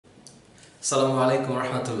আসসালামু আলাইকুম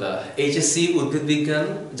রহমতুল্লাহ। HSC উদ্ভিদ বিজ্ঞান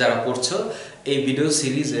যারা পড়ছো, এই ভিডিও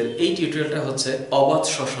সিরিজের এই টিউটোরিয়ালটা হচ্ছে অবাধ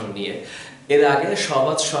শ্বসন নিয়ে। এর আগে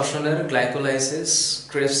সবাধ শ্বসনের গ্লাইকোলাইসিস,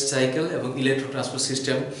 ক্রেবস সাইকেল এবং ইলেকট্রোট্রান্সপোর্ট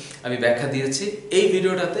সিস্টেম আমি ব্যাখ্যা দিয়েছি। এই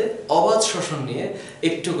ভিডিওটাতে অবাধ শ্বসন নিয়ে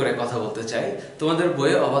একটু করে কথা বলতে চাই। তোমাদের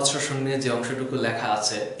বইয়ে অবাধ শ্বসন নিয়ে যে অংশটুকু লেখা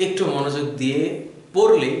আছে একটু মনোযোগ দিয়ে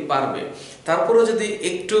পড়লেই পারবে। তারপরেও যদি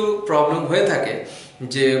একটু প্রবলেম হয়ে থাকে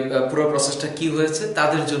যে পুরো প্রসেসটা কি হয়েছে,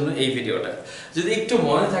 তাদের জন্য এই ভিডিওটা। যদি একটু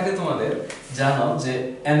মনে থাকে তোমাদের, জানো যে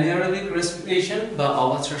অ্যানাএরোবিক রেসপিরেশন বা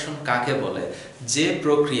অবাধ শ্বসন কাকে বলে? যে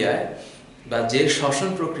প্রক্রিয়ায় বা যে শ্বসন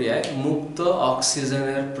প্রক্রিয়ায় মুক্ত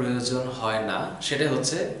অক্সিজেনের প্রয়োজন হয় না, সেটা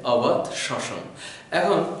হচ্ছে অবাধ শ্বসন।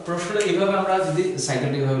 এখন প্রশ্নটা এইভাবে আমরা যদি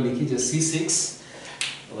সাইকেলটা এইভাবে লিখি যে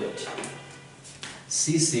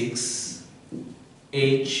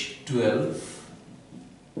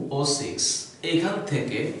C6H12O6, এখান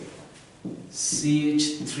থেকে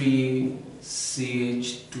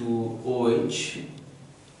CH3CH2OH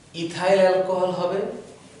ইথাইল অ্যালকোহল হবে,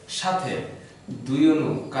 সাথে 2 অণু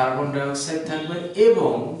কার্বন ডাই অক্সাইড থাকবে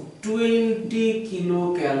এবং 20 কিলো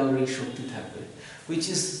ক্যালোরি শক্তি থাকবে, which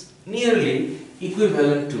is nearly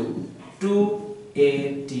equivalent to 2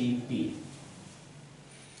 ATP।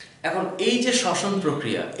 এখন এই যে শ্বসন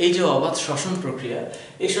প্রক্রিয়া, এই যে অবাধ শ্বসন প্রক্রিয়া,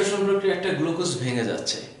 এই শ্বসন প্রক্রিয়া একটা গ্লুকোজ ভেঙে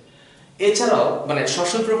যাচ্ছে। এছাড়াও মানে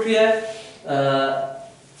শ্বসন প্রক্রিয়ায়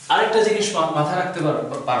আরেকটা জিনিস মাথায় রাখতে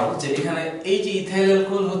পারো যে এখানে এই যে ইথাইল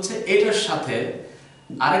অ্যালকোহল হচ্ছে, এটার সাথে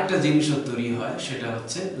আরেকটা জিনিসও তৈরি হয়, সেটা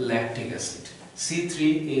হচ্ছে ল্যাকটিক অ্যাসিড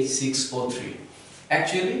C3H6O3,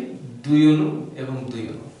 অ্যাকচুয়ালি 2 অণু এবং 2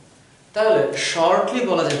 অণু। তাহলে শর্টলি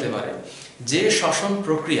বলা যেতে পারে যে শ্বসন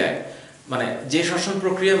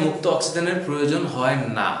প্রক্রিয়ায় মুক্ত অক্সিজেনের প্রয়োজন হয়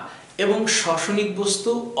না এবং শ্বসনিক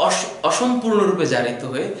বস্তু অসম্পূর্ণরূপে জারিত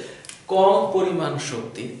হয়ে কম পরিমাণ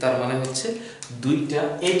শক্তি, তার মানে হচ্ছে 2টা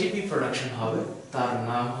এটিপি প্রোডাকশন হবে, তার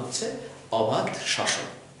নাম হচ্ছে অবাধ শ্বসন।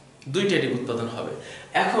 2টা এটিপি উৎপাদন হবে।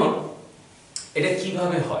 এখন এটা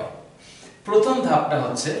কিভাবে হয়? প্রথম ধাপটা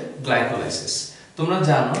হচ্ছে গ্লাইকোলাইসিস। তোমরা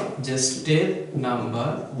জানো যে স্টেপ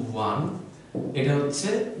নাম্বার 1 এটা হচ্ছে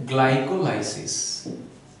গ্লাইকোলাইসিস।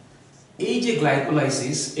 এই যে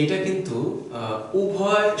গ্লাইকোলাইসিস, এটা কিন্তু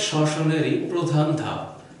উভয় শ্বসনেরই প্রধান ধাপ,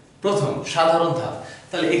 প্রথম সাধারণ ধাপ।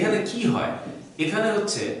 তাহলে এখানে কি হয়? এখানে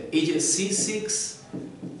হচ্ছে এই যে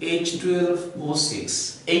C6H12O6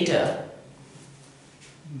 এইটা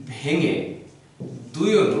ভেঙে 2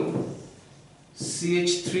 অণু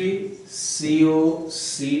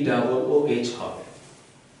CH3COCOOH হবে।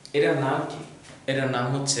 এটার নাম কি? এটার নাম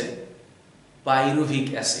হচ্ছে পাইরুভিক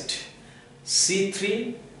অ্যাসিড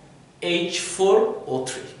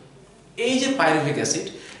C3H4O3। এই যে পাইরুভিক অ্যাসিড,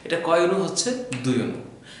 এটা কয় অণু হচ্ছে? 2 অণু।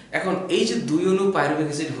 এখন এই যে 2 অণু পাইরুভিক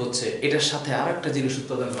অ্যাসিড হচ্ছে, এটার সাথে আরেকটা জিনিস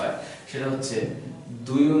উৎপাদন হয়, সেটা হচ্ছে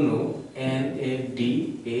 2 অণু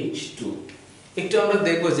NADH2। একটু আমরা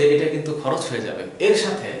দেখবো যে এটা কিন্তু খরচ হয়ে যাবে। এর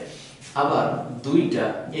সাথে আবার 2টা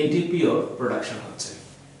এটিপিও প্রোডাকশন হচ্ছে।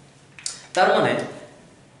 তার মানে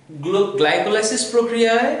গ্লাইকোলাইসিস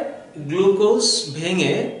প্রক্রিয়ায় গ্লুকোজ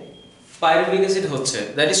ভেঙে পাইরুভিক অ্যাসিড হচ্ছে,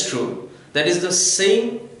 that is true. That is the same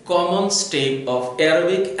common step of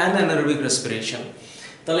aerobic and anaerobic respiration.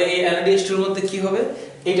 তাহলে এই NADH2 এর মধ্যে কি হবে?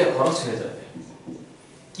 এটা খরচ হয়ে যাবে।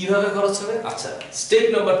 কিভাবে খরচ হবে? আচ্ছা, স্টেপ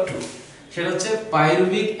নাম্বার 2 সেটা হচ্ছে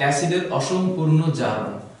পাইরুভিক অ্যাসিডের অসম্পূর্ণ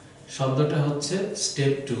জারণ। শব্দটা হচ্ছে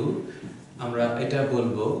স্টেপ 2। আমরা এটা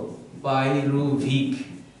বলবো পাইরুভিক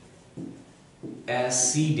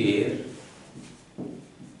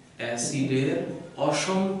অ্যাসিডের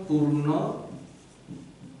অসম্পূর্ণ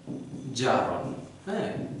জারণ।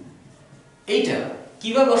 হ্যাঁ, এইটা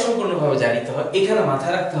কিভাবে অসম্পূর্ণভাবে জারিত হয়? এখানে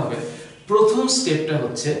মাথায় রাখতে হবে প্রথম স্টেপটা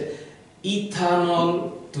হচ্ছে ইথানল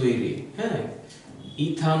তৈরি। হ্যাঁ,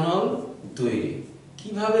 ইথানল তৈরি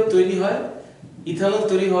কিভাবে তৈরি হয়? ইথানল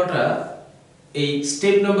তৈরি হওয়াটা এই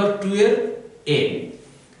স্টেপ নাম্বার 2 এর এ।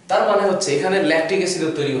 তার মানে হচ্ছে এখানে ল্যাকটিক অ্যাসিড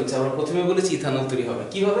তৈরি হচ্ছে। আমরা প্রথমে বলেছি ইথানল তৈরি হবে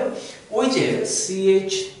কিভাবে? ওই যে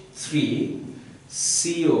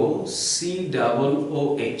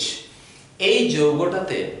CH3COCOOH, এই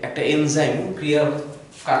যৌগটাতে একটা এনজাইম ক্রিয়া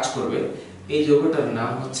কাজ করবে। এই যৌগটার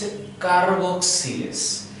নাম হচ্ছে কার্বক্সিলেজ।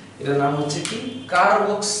 এটার নাম হচ্ছে কি?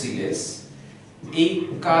 কার্বক্সিলেজ। এই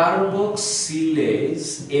কার্বক্সিলেজ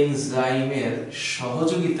এনজাইমের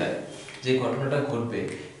সহযোগিতায় যে ঘটনাটা ঘটবে,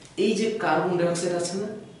 এই যে কার্বন ডাই অক্সাইড আছে না,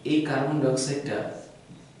 এই কার্বন ডাই অক্সাইডটা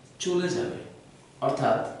চলে যাবে।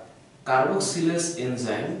 অর্থাৎ কার্বক্সিলেজ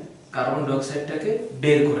এনজাইম কার্বন ডাই অক্সাইডটাকে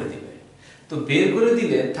বের করে দিবে। তো বের করে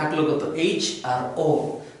দিলে থাকলো কত? H আর O।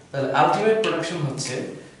 তাহলে আলটিমেট প্রোডাকশন হচ্ছে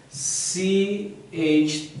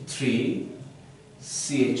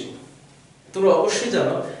CH3CHO। তোমরা অবশ্যই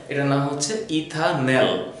জানো এটার নাম হচ্ছে ইথানেল।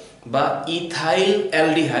 বা ইথাইল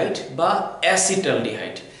অ্যালডিহাইড বা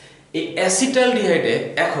অ্যাসিটালডিহাইড। এই অ্যাসিটালডিহাইডে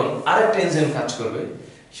এখন আরেকটা এনজাইম কাজ করবে,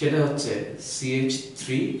 সেটা হচ্ছে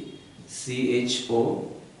CH3CHO।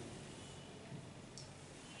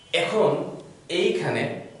 এখন এইখানে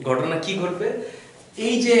ঘটনা কি ঘটবে,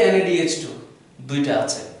 এই যে NADH2 দুইটা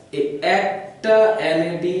আছে, এই একটা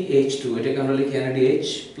NADH2 এটাকে আমরা লিখি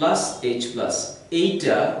NADH+H+,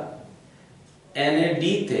 এইটা NAD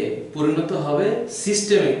তে পরিণত হবে,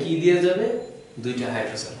 সিস্টেমে কি দিয়ে যাবে, দুইটা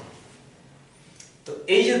হাইড্রোজেন। তো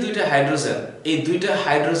এই যে দুইটা হাইড্রোজেন, এই দুইটা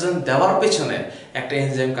হাইড্রোজেন দেওয়ার পেছনে একটা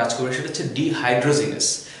এনজাইম কাজ করবে, সেটা হচ্ছে ডিহাইড্রোজিনেস।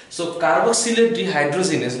 সো কার্বক্সিলেট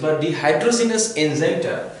ডিহাইড্রোজিনেস বা ডিহাইড্রোজিনেস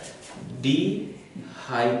এনজাইমটা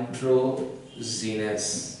ডিহাইড্রোজিনেস,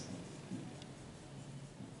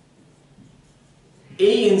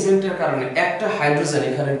 এই এনজাইমটার কারণে একটা হাইড্রোজেন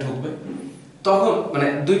এখানে ঢুকবে, তখন মানে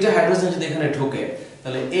দুইটা হাইড্রোজেন যদি এখানে ঢোকে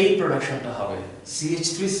তাহলে এই প্রোডাকশনটা হবে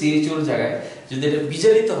CH3CHO এর জায়গায় যদি এটা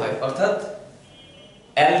বিজারিত হয়, অর্থাৎ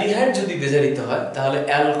অ্যালডিহাইড যদি বিজারিত হয় তাহলে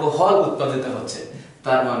অ্যালকোহল উৎপাদিত হচ্ছে,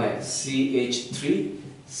 তার মানে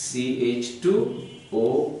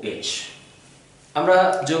CH3CH2OH। আমরা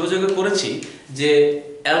যোগাযোগে পড়েছি যে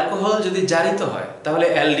অ্যালকোহল যদি জারিত হয় তাহলে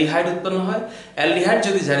অ্যালডিহাইড উৎপন্ন হয়, অ্যালডিহাইড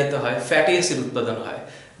যদি জারিত হয় ফ্যাটি অ্যাসিড উৎপাদন হয়,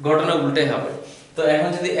 ঘটনা উল্টাই হবে। তো এখন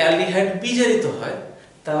যদি অ্যালডিহাইড বিজারিত হয়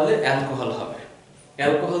তাহলে অ্যালকোহল হবে,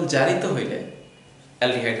 অ্যালকোহল জারিত হইলে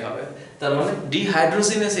অ্যালডিহাইড হবে। তার মানে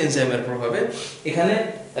ডিহাইড্রোজিনেস এনজাইমের প্রভাবে এখানে,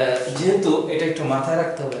 যেহেতু এটা একটু মাথায়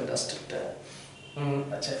রাখতে হবে ডাস্টারটা,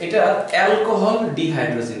 আচ্ছা এটা অ্যালকোহল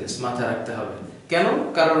ডিহাইড্রোজিনেস মাথায় রাখতে হবে। কেন?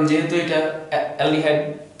 কারণ যেহেতু এটা অ্যালডিহাইড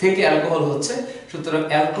থেকে অ্যালকোহল হচ্ছে, সুতরাং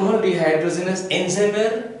অ্যালকোহল ডিহাইড্রোজিনেস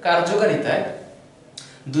এনজাইমের কার্যকারিতায়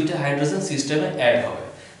দুইটা হাইড্রোজেন সিস্টেমে অ্যাড হবে।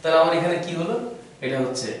 তাহলে আমার এখানে কি হলো, এটা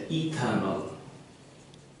হচ্ছে ইথানল,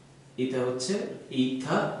 এটা হচ্ছে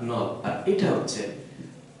ইথানল, আর এটা হচ্ছে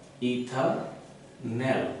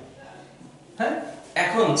ইথানেল। হ্যাঁ,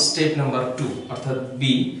 এখন স্টেপ নাম্বার 2 অর্থাৎ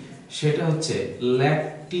বি, সেটা হচ্ছে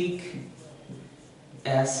ল্যাকটিক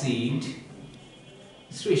অ্যাসিড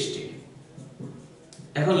সৃষ্টি।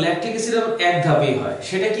 এখন ল্যাকটিক অ্যাসিড আবার এক ধাপেই হয়,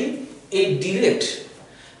 সেটা কি, এই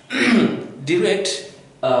ডিরেক্ট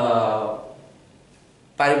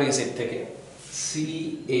পাইরুভিক অ্যাসিড থেকে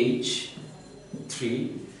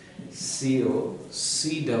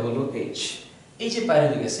CH3COCOOH, এই যে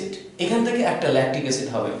পাইরুভিক অ্যাসিড, এখান থেকে একটা ল্যাকটিক অ্যাসিড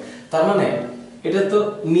হবে। তার মানে এটা তো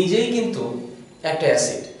নিজেই কিন্তু একটা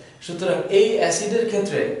অ্যাসিড, সুতরাং এই অ্যাসিডের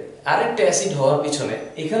ক্ষেত্রে আরেকটা অ্যাসিড হওয়ার পিছনে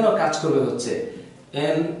এখানেও কাজ করবে হচ্ছে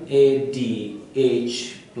NADH+H+,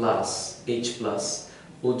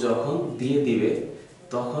 ও যখন দিয়ে দিবে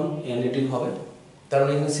তখন NAD হবে। তার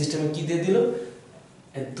মানে এখানে সিস্টেমে কি দিয়ে দিল,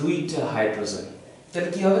 দুইটা হাইড্রোজেন। তাহলে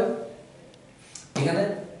কি হবে, এখানে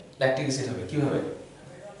ল্যাকটিক অ্যাসিড হবে, কি হবে,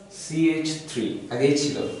 CH3 আগেই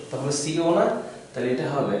ছিল, তারপরে CO না, তাহলে এটা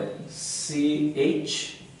হবে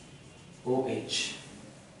CHOH।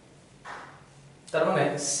 তার মানে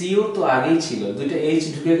CO তো আগেই ছিল, দুইটা H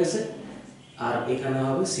ঢুকে গেছে, আর এখানে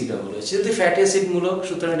হবে COOH। যেহেতু ফ্যাটি অ্যাসিড মূলক,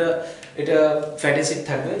 সুতরাং এটা ফ্যাটি অ্যাসিড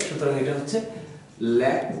থাকবে, সুতরাং এটা হচ্ছে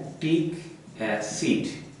ল্যাকটিক অ্যাসিড।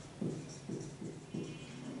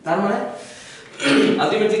 তার মানে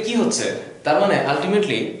আলটিমেটলি কি হচ্ছে, তার মানে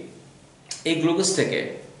আলটিমেটলি এই গ্লুকোজ থেকে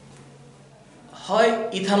হয়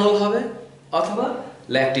ইথানল হবে অথবা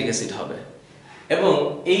ল্যাকটিক অ্যাসিড হবে। এবং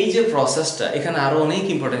এই যে প্রসেসটা, এখানে আরো অনেক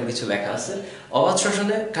ইম্পর্টেন্ট কিছু লেখা আছে। অবাধ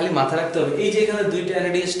শ্বসনে খালি মাথা রাখতে হবে, এই যে এখানে দুইটা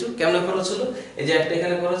NADH2 কেমন খরচ হলো, এই যে একটা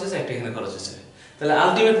এখানে খরচ হচ্ছে, একটা এখানে খরচ হচ্ছে, তাহলে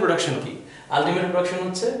আলটিমেট প্রোডাকশন কি, আলটিমেট প্রোডাকশন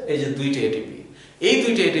হচ্ছে এই যে দুইটা এটিপি, এই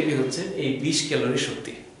দুইটা এটিপি হচ্ছে এই 20 ক্যালোরি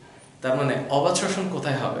শক্তি। তার মানে অবাধ শ্বসন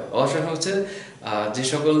কোথায় হবে, অবাধ শ্বসন হচ্ছে যে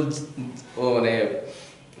সকল মানে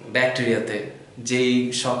ব্যাকটেরিয়াতে, যেই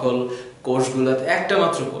সকল কোষগুলোতে একটা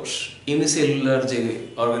মাত্র কোষ, ইউনিসেলুলার যে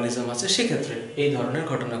অর্গানিজম আছে, সেক্ষেত্রে এই ধরনের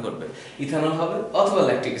ঘটনা ঘটবে, ইথানল হবে অথবা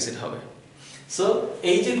ল্যাকটিক অ্যাসিড হবে। সো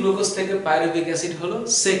এই যে গ্লুকোজ থেকে পাইরুভিক অ্যাসিড হলো,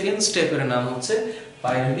 সেকেন্ড স্টেপের নাম হচ্ছে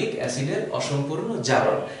পাইরুভিক অ্যাসিডের অসম্পূর্ণ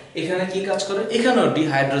জারণ। এখানে কি কাজ করে, এখানেও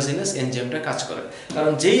ডিহাইড্রোজিনেস এনজাইমটা কাজ করে,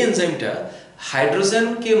 কারণ যেই এনজাইমটা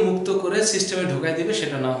হাইড্রোজেনকে মুক্ত করে সিস্টেমে ঢোকায় দিবে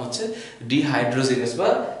সেটার নাম হচ্ছে ডিহাইড্রোজিনেস, বা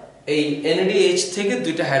এই NADH থেকে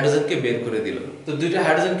দুইটা হাইড্রোজেনকে বের করে দিল। তো দুইটা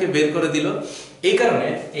হাইড্রোজেনকে বের করে দিল, এই কারণে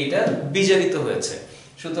এইটা বিজারিত হয়েছে।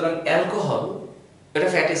 সুতরাং অ্যালকোহল এটা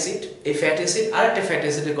ফ্যাটি অ্যাসিড, এই ফ্যাটি অ্যাসিড আরেকটা ফ্যাটি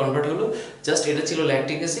অ্যাসিডে কনভার্ট হলো, জাস্ট এটা ছিল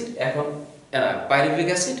ল্যাকটিক অ্যাসিড, এখন পাইরুভিক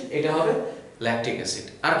অ্যাসিড, এটা হবে ল্যাকটিক অ্যাসিড,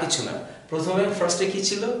 আর কিছু না। প্রথমে ফার্স্টে কি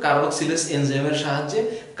ছিল, কার্বক্সিলেজ এনজাইমের সাহায্যে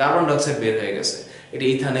কার্বন ডাইঅক্সাইড বের হয়ে গেছে, এটা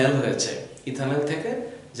ইথানেল হয়েছে, ইথানেল থেকে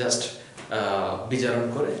জাস্ট বিজারণ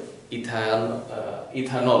করে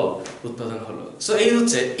ইথানল উৎপাদন হলো। সো এই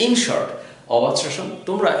হচ্ছে ইন শর্ট অবাধ শ্বসন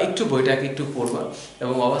তোমরা একটু বইটাকে একটু পড়বা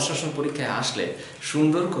এবং অবাধ শ্বসন পরীক্ষায় আসলে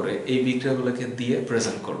সুন্দর করে এই বিক্রিয়াগুলোকে দিয়ে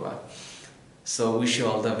প্রেজেন্ট করবা। So wish you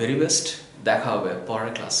all the very best. দেখা হবে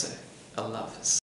পরের ক্লাসে। আল্লাহ হাফেজ।